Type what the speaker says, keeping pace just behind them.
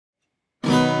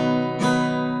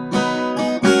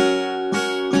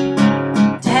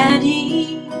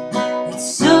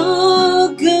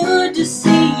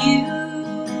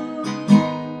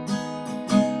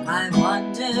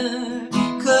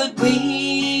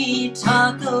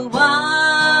talk a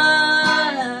while,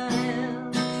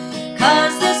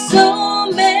 'cause there's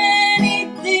so many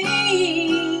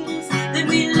things that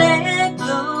we let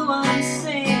go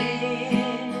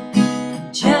unsaid.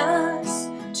 Just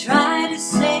try to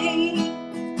say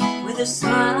with a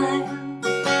smile,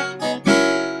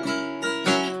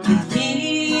 the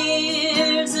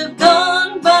years have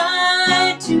gone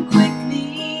by too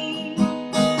quickly.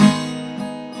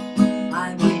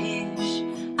 I wish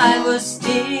I was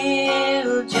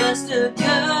still just a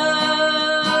girl,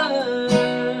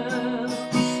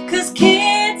 'cause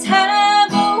kids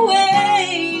have a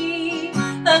way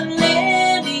of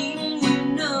letting you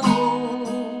know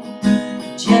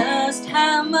just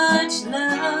how much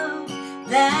love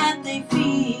that they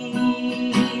feel.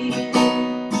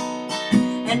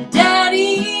 And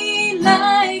Daddy,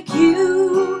 like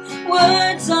you,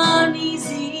 words aren't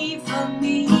easy for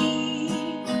me,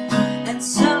 and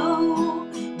so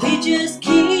we just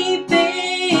keep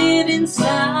it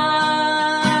inside.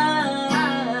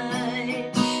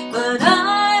 But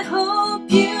I hope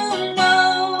you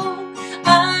know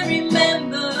I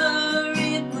remember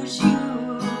it was you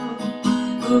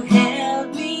who held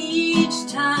me each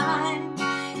time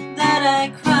that I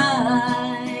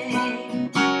cried.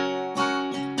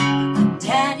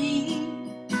 Daddy,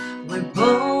 we're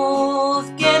both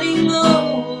getting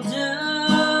older,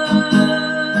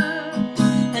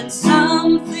 and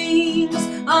some things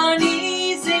aren't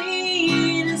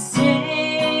easy to say.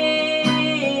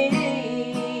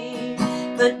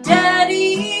 But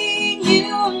Daddy,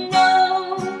 you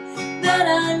know that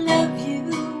I love you,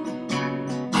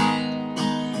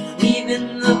 even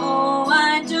though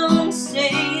I don't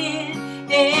say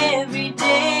it every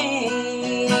day.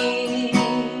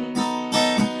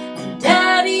 And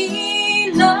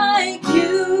Daddy, like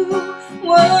you,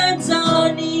 words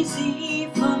aren't easy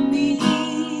for me,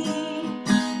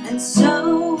 and so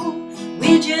we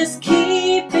just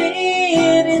keep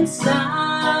it inside.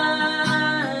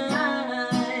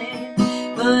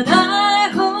 But I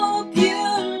hope you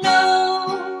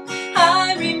know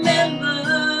I remember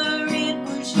it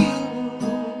was you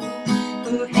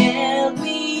who held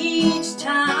me each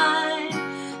time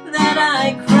that I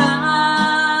cried.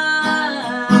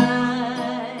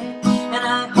 And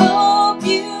I hope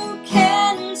you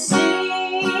can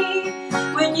see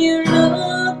when you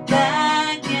look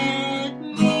back at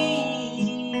me,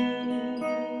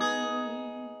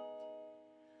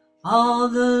 all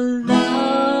the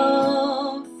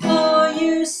love for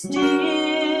you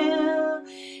still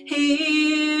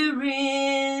here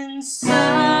inside.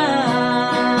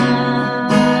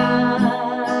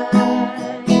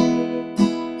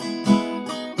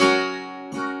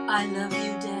 I love you.